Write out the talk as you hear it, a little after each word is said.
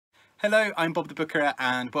Hello, I'm Bob the Booker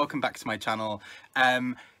and welcome back to my channel.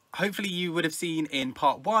 Hopefully you would have seen in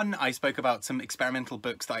part one, I spoke about some experimental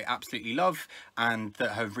books that I absolutely love and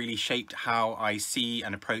that have really shaped how I see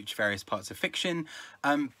and approach various parts of fiction.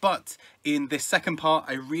 But in this second part,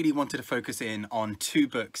 I really wanted to focus in on two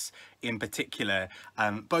books in particular,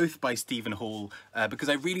 both by Stephen Hall, because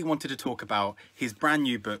I really wanted to talk about his brand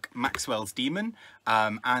new book, Maxwell's Demon.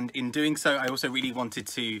 And in doing so, I also really wanted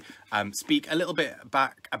to speak a little bit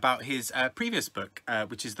back about his previous book,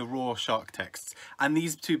 which is The Raw Shark Texts. And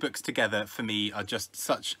these two books together for me are just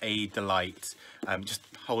such a delight. Just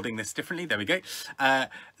holding this differently, there we go.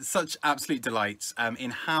 Such absolute delights in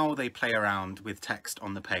how they play around with text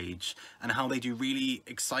on the page and how they do really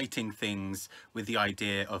exciting things with the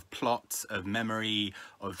idea of plot, of memory,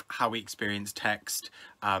 of how we experience text,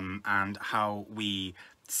 and how we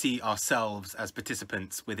see ourselves as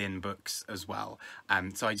participants within books as well.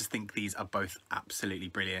 So I just think these are both absolutely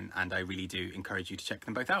brilliant and I really do encourage you to check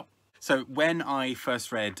them both out. So when I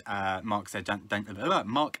first read Mark Z.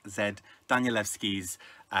 Danielewski's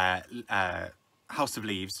House of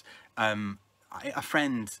Leaves, a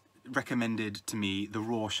friend recommended to me The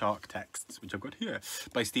Raw Shark Texts, which I've got here,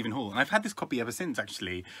 by Stephen Hall, and I've had this copy ever since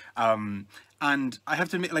actually. And I have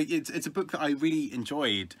to admit, like, it's a book that I really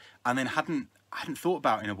enjoyed and then hadn't thought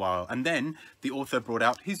about in a while, and then the author brought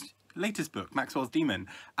out his latest book, Maxwell's Demon,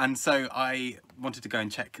 and so I wanted to go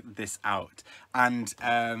and check this out. And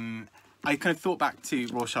I kind of thought back to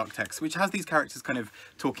Raw Shark Text, which has these characters kind of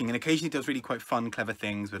talking and occasionally does really quite fun, clever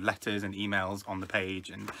things with letters and emails on the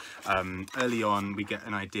page. And early on, we get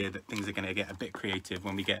an idea that things are going to get a bit creative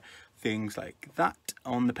when we get things like that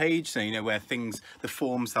on the page. So, you know, where the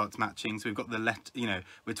form starts matching. So we've got the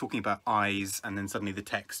we're talking about eyes, and then suddenly the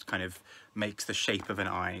text kind of makes the shape of an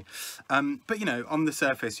eye. But, you know, on the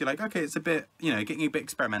surface, you're like, okay, it's a bit, you know, getting a bit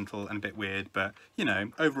experimental and a bit weird, but, you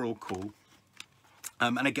know, overall cool.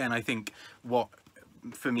 And again, I think what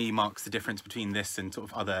for me marks the difference between this and sort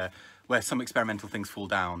of other, where some experimental things fall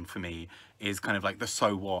down for me, is kind of like the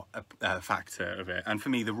so what factor of it. And for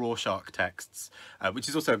me, the Rorschach texts, which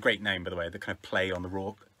is also a great name, by the way, the kind of play on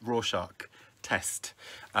the Rorschach test,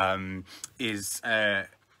 is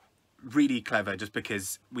really clever, just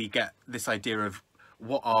because we get this idea of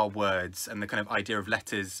what are words and the kind of idea of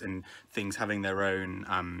letters and things having their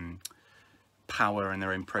own power and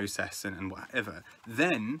their own process and whatever.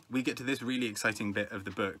 Then we get to this really exciting bit of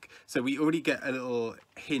the book. So we already get a little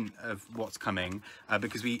hint of what's coming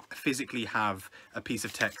because we physically have a piece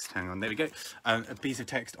of text, hang on, there we go, a piece of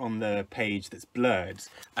text on the page that's blurred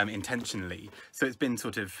intentionally. So it's been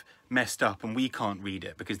sort of messed up and we can't read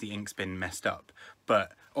it because the ink's been messed up.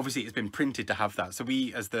 But obviously it's been printed to have that. So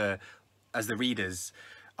we as the readers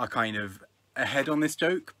are kind of ahead on this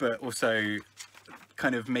joke, but also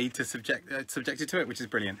kind of made to subjected to it, which is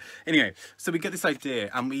brilliant. Anyway, so we get this idea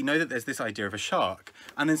and we know that there's this idea of a shark,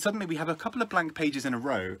 and then suddenly we have a couple of blank pages in a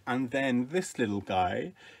row, and then this little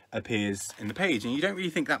guy appears in the page and you don't really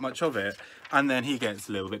think that much of it, and then he gets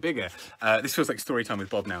a little bit bigger. This feels like story time with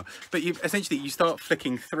Bob now, but essentially you start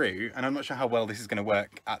flicking through, and I'm not sure how well this is going to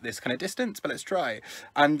work at this kind of distance, but let's try.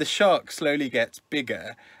 And the shark slowly gets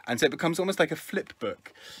bigger, and so it becomes almost like a flip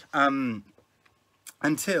book,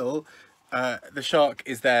 until the shark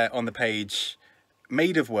is there on the page,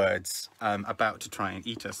 made of words, about to try and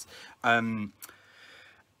eat us. And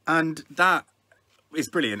that is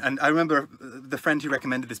brilliant. And I remember the friend who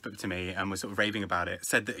recommended this book to me and was sort of raving about it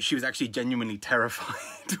said that she was actually genuinely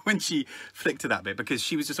terrified when she flicked to that bit, because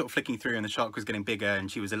she was just sort of flicking through and the shark was getting bigger and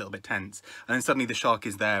she was a little bit tense, and then suddenly the shark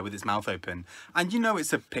is there with its mouth open, and you know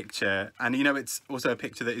it's a picture, and you know it's also a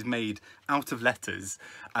picture that is made out of letters,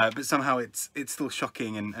 but somehow it's still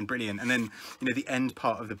shocking and brilliant. And then, you know, the end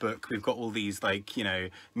part of the book, we've got all these, like, you know,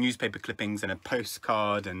 newspaper clippings and a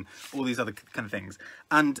postcard and all these other kind of things.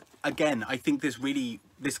 And again, I think this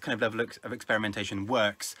kind of level of experimentation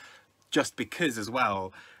works just because, as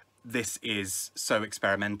well, this is so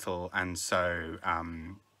experimental and so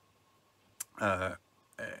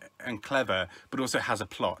and clever, but also has a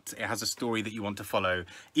plot. It has a story that you want to follow.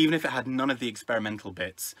 Even if it had none of the experimental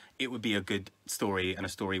bits, it would be a good story and a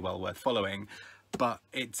story well worth following. But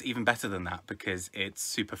it's even better than that because it's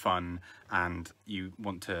super fun, and you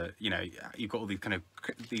want to, you know, you've got all these kind of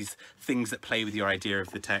these things that play with your idea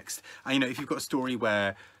of the text. And, you know, if you've got a story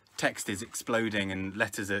where text is exploding and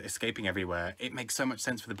letters are escaping everywhere, it makes so much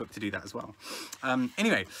sense for the book to do that as well.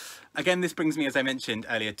 Anyway, again, this brings me, as I mentioned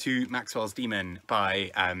earlier, to Maxwell's Demon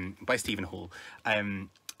by Stephen Hall.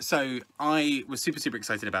 So I was super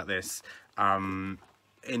excited about this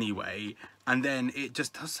anyway, and then it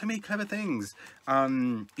just does so many clever things.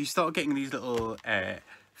 You start getting these little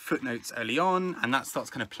footnotes early on, and that starts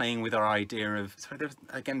kind of playing with our idea of, sorry, there's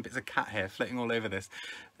again bits of cat hair floating all over this.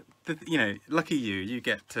 You know, lucky you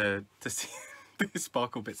get to see the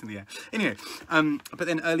sparkle bits in the air. Anyway, but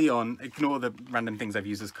then early on, ignore the random things I've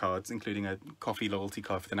used as cards, including a coffee loyalty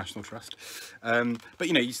card for the National Trust. But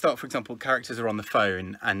you know, you start, for example, characters are on the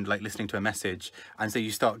phone and like listening to a message, and so you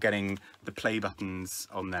start getting the play buttons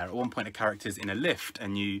on there. At one point, a character's in a lift,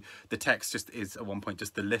 and the text just is at one point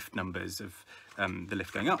just the lift numbers of the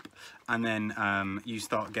lift going up, and then you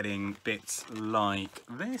start getting bits like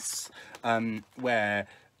this, where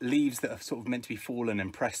leaves that are sort of meant to be fallen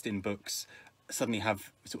and pressed in books suddenly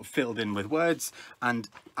have sort of filled in with words, and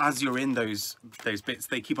as you're in those bits,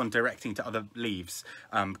 they keep on directing to other leaves,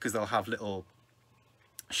 because they'll have little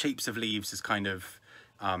shapes of leaves as kind of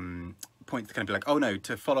points to kind of be like, oh no,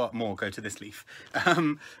 to follow up more, go to this leaf,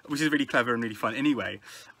 which is really clever and really fun anyway.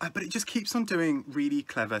 But it just keeps on doing really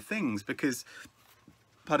clever things, because,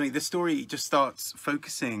 pardon me, the story just starts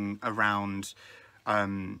focusing around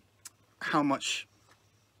how much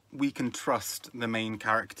we can trust the main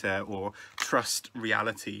character or trust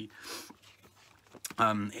reality.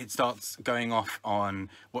 It starts going off on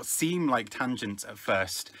what seem like tangents at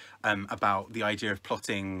first, about the idea of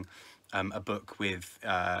plotting a book with,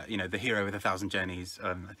 you know, the hero with 1,000 journeys.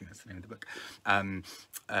 I think that's the name of the book.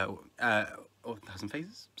 Or 1,000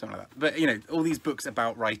 phases, something like that. But you know, all these books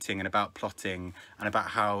about writing and about plotting and about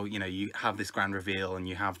how, you know, you have this grand reveal and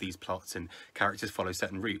you have these plots and characters follow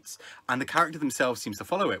certain routes, and the character themselves seems to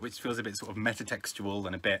follow it, which feels a bit sort of metatextual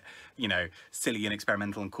and a bit, you know, silly and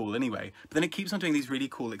experimental and cool anyway. But then it keeps on doing these really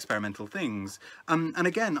cool experimental things. And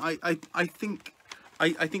again, I think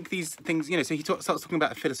these things, you know, so he starts talking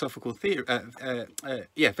about a philosophical theory,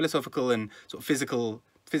 philosophical and sort of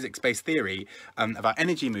physics-based theory about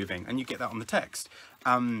energy moving, and you get that on the text.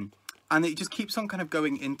 And it just keeps on kind of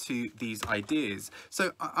going into these ideas.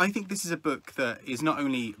 So I think this is a book that is not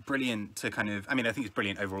only brilliant to kind of, I mean, I think it's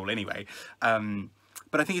brilliant overall anyway,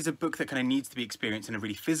 but I think it's a book that kind of needs to be experienced in a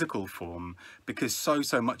really physical form, because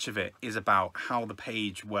so much of it is about how the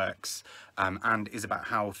page works, and is about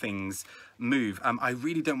how things move. I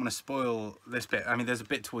really don't want to spoil this bit. I mean, there's a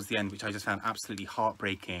bit towards the end which I just found absolutely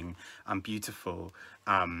heartbreaking and beautiful.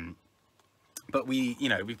 But you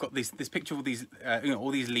know, we've got this picture of all these, you know,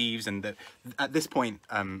 all these leaves, and at this point,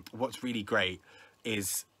 what's really great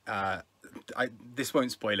is, this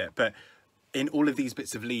won't spoil it, but in all of these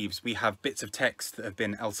bits of leaves, we have bits of text that have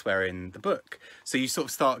been elsewhere in the book. So you sort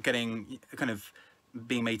of start getting kind of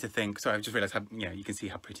being made to think, sorry, I've just realised how, you know, you can see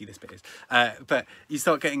how pretty this bit is. But you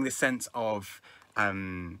start getting this sense of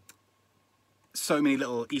so many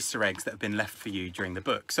little Easter eggs that have been left for you during the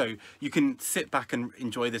book. So you can sit back and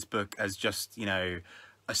enjoy this book as just, you know,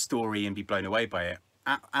 a story and be blown away by it.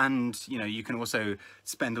 And, you know, you can also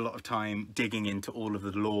spend a lot of time digging into all of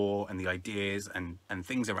the lore and the ideas and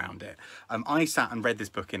things around it. I sat and read this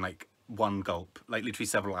book in like one gulp, like literally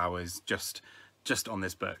several hours, just on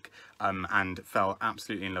this book, and fell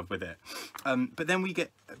absolutely in love with it. But then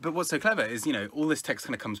but what's so clever is, you know, all this text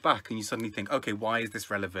kind of comes back and you suddenly think, okay, why is this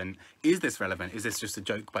relevant? Is this relevant? Is this just a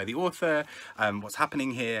joke by the author? What's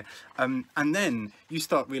happening here? And then you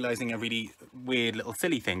start realizing a really weird little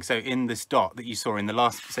silly thing. So in this dot that you saw in the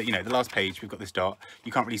last, so, you know, the last page, we've got this dot,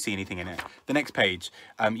 you can't really see anything in it. The next page,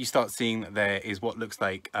 you start seeing that there is what looks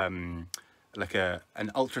like an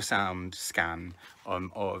ultrasound scan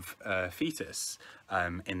of a fetus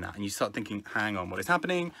in that, and you start thinking, hang on, what is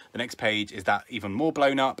happening? The next page is that even more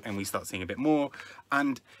blown up, and we start seeing a bit more.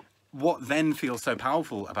 And what then feels so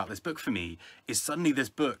powerful about this book for me is suddenly this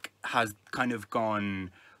book has kind of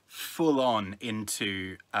gone full on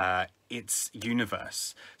into its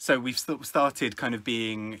universe. So we've started kind of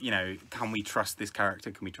being, you know, can we trust this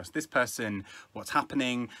character? Can we trust this person? What's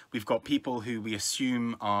happening? We've got people who we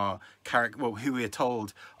assume are who we are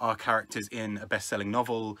told are characters in a best-selling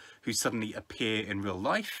novel who suddenly appear in real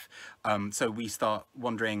life. So we start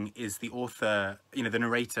wondering, is the author, you know, the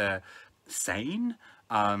narrator, sane?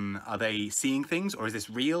 Are they seeing things, or is this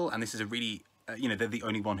real? And this is a really, you know, they're the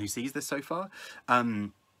only one who sees this so far.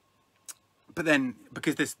 But then,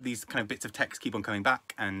 because these kind of bits of text keep on coming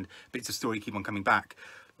back and bits of story keep on coming back,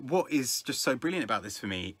 what is just so brilliant about this for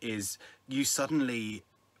me is you suddenly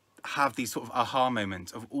have these sort of aha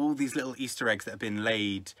moments of all these little Easter eggs that have been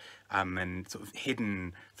laid and sort of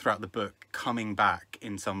hidden throughout the book coming back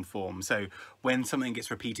in some form. So when something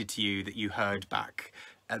gets repeated to you that you heard back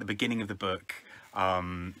at the beginning of the book,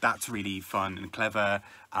 that's really fun and clever,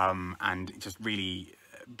 and it just really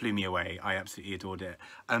blew me away. I absolutely adored it.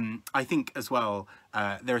 I think as well,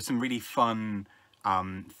 there are some really fun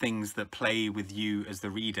things that play with you as the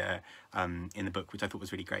reader in the book, which I thought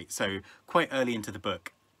was really great. So quite early into the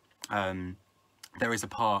book, there is a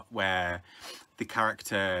part where the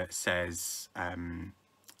character says,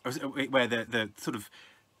 where the sort of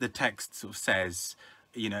the text sort of says,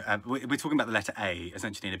 you know, we're talking about the letter A,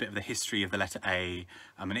 essentially, in a bit of the history of the letter A,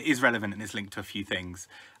 and it is relevant and it's linked to a few things.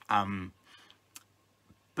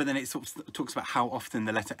 But then it sort of talks about how often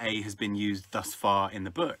the letter A has been used thus far in the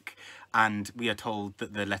book. And we are told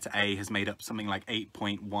that the letter A has made up something like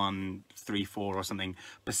 8.134 or something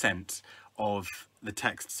 % of the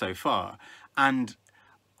text so far. And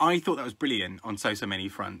I thought that was brilliant on so many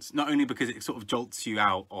fronts, not only because it sort of jolts you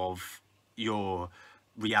out of your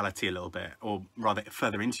reality a little bit, or rather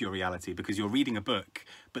further into your reality, because you're reading a book,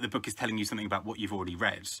 but the book is telling you something about what you've already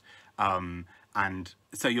read. And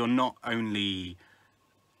so you're not only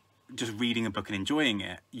just reading a book and enjoying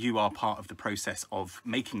it, you are part of the process of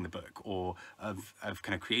making the book, or of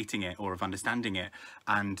kind of creating it, or of understanding it,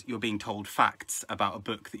 and you're being told facts about a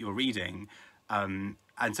book that you're reading. And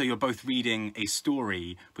so you're both reading a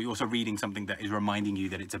story, but you're also reading something that is reminding you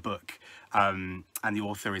that it's a book, and the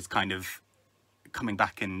author is kind of coming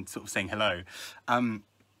back and sort of saying hello. And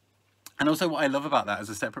also what I love about that as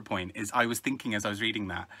a separate point is I was thinking as I was reading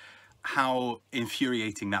that, how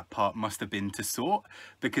infuriating that part must have been to sort,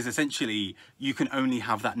 because essentially you can only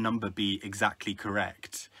have that number be exactly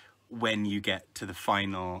correct when you get to the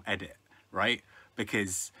final edit, right?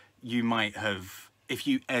 Because you might have, if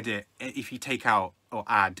you take out or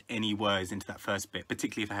add any words into that first bit,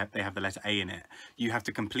 particularly if they have the letter A in it, you have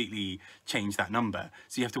to completely change that number.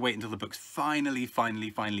 So you have to wait until the book's finally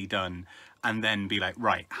done, and then be like,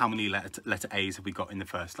 right, how many letter A's have we got in the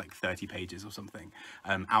first like 30 pages or something,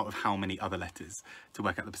 out of how many other letters, to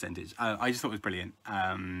work out the percentage. I just thought it was brilliant.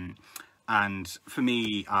 And for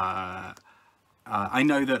me, I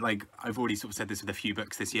know that, like, I've already sort of said this with a few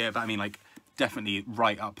books this year, but I mean, like, definitely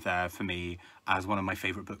right up there for me as one of my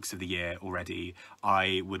favourite books of the year already.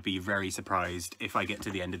 I would be very surprised if I get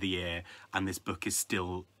to the end of the year and this book is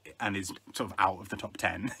still, and is sort of out of the top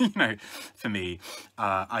 10, you know, for me.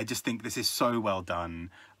 I just think this is so well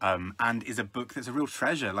done, and is a book that's a real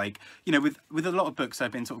treasure. Like, you know, with a lot of books,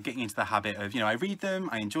 I've been sort of getting into the habit of, you know, I read them,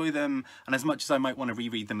 I enjoy them, and as much as I might want to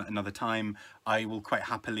reread them at another time, I will quite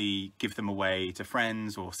happily give them away to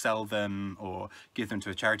friends, or sell them, or give them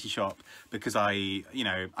to a charity shop, because you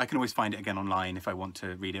know, I can always find it again online if I want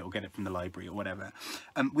to read it, or get it from the library or whatever.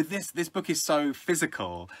 With this book is so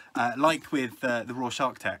physical, like with the Raw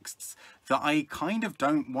Shark texts, that I kind of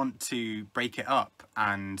don't want to break it up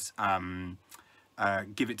and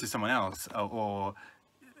give it to someone else, or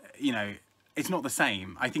you know, it's not the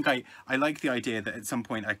same. I think I like the idea that at some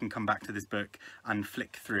point I can come back to this book and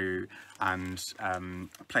flick through and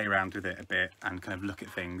play around with it a bit and kind of look at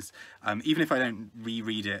things. Even if I don't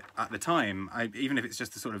reread it at the time, even if it's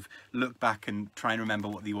just to sort of look back and try and remember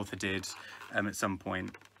what the author did at some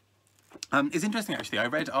point. It's interesting, actually. I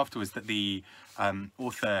read afterwards that the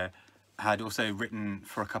author had also written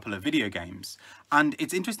for a couple of video games, and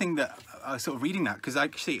it's interesting that I was sort of reading that, because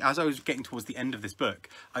actually, as I was getting towards the end of this book,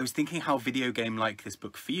 I was thinking how video game like this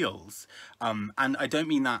book feels, and I don't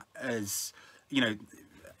mean that as, you know,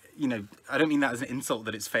 I don't mean that as an insult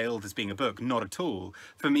that it's failed as being a book, not at all.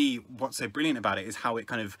 For me, what's so brilliant about it is how it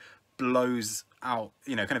kind of blows out,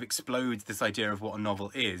 you know, kind of explodes this idea of what a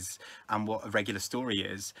novel is and what a regular story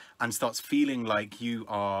is, and starts feeling like you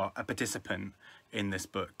are a participant in this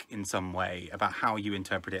book in some way, about how you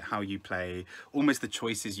interpret it, how you play, almost the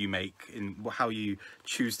choices you make in how you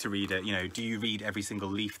choose to read it. You know, do you read every single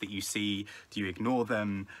leaf that you see? Do you ignore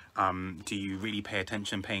them? Do you really pay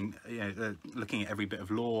attention, looking at every bit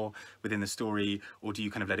of lore within the story, or do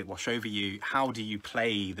you kind of let it wash over you? How do you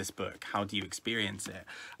play this book? How do you experience it?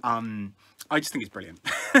 I just think it's brilliant.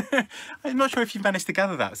 I'm not sure if you've managed to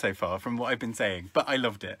gather that so far from what I've been saying, but I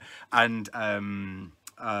loved it. And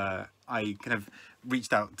I kind of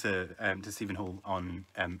reached out to Stephen Hall on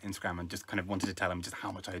Instagram and just kind of wanted to tell him just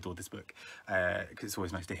how much I adored this book, because it's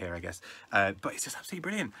always nice to hear, I guess. But it's just absolutely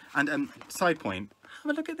brilliant. And side point,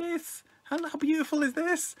 have a look at this. How beautiful is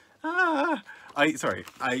this? I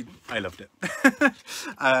loved it.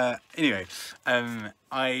 Anyway,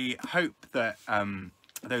 I hope that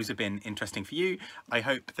those have been interesting for you. I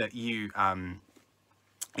hope that you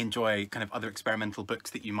enjoy kind of other experimental books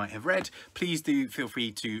that you might have read. Please do feel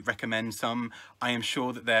free to recommend some. I am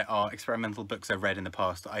sure that there are experimental books I've read in the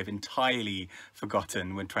past that I've entirely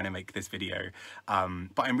forgotten when trying to make this video,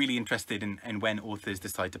 but I'm really interested in when authors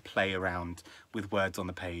decide to play around with words on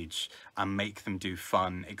the page and make them do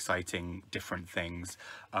fun, exciting, different things.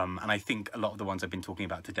 And I think a lot of the ones I've been talking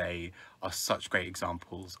about today are such great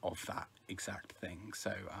examples of that exact thing.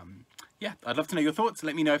 So yeah, I'd love to know your thoughts.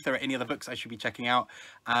 Let me know if there are any other books I should be checking out,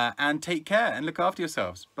 and take care and look after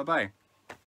yourselves. Bye bye.